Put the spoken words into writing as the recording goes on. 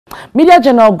Media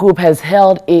General Group has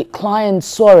held a client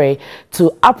soiree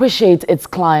to appreciate its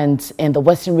clients in the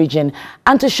Western region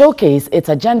and to showcase its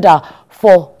agenda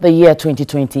for the year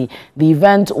 2020. The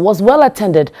event was well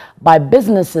attended by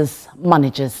businesses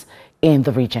managers in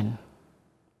the region.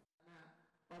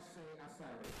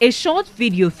 A short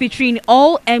video featuring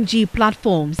all MG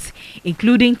platforms,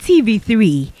 including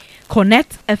TV3,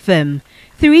 Connect FM,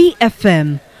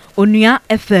 3FM, Onua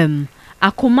FM,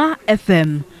 Akoma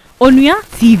FM, Onua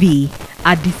TV,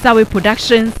 Adisawe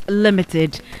Productions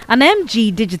Limited, and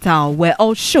MG Digital were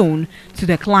all shown to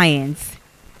the clients.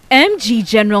 MG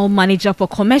General Manager for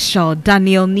Commercial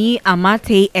Daniel Ni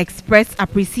Amate expressed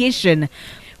appreciation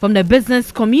from the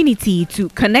business community to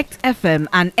Connect FM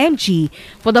and MG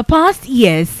for the past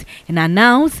years and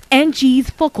announced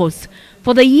MG's focus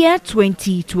for the year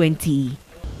 2020.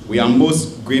 We are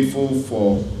most grateful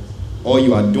for all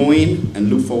you are doing and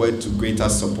look forward to greater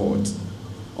support.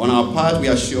 On our part, we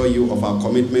assure you of our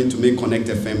commitment to make Connect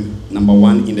FM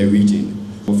 #1 in the region.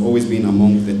 We've always been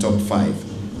among the top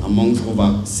 5, amongst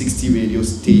over 60 radio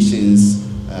stations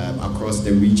across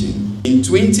the region. In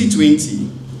 2020,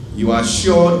 you are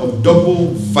assured of double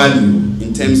value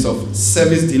in terms of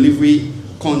service delivery,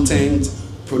 content,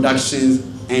 productions,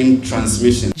 and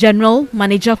transmission. General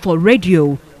Manager for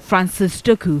Radio, Francis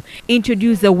Doku,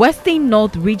 introduced the Western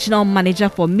North Regional Manager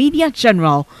for Media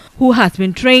General, who has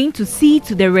been trained to see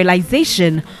to the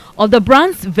realization of the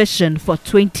brand's vision for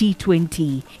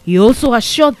 2020. He also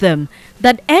assured them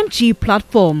that MG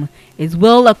Platform is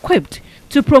well equipped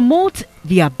to promote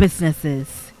their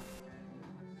businesses.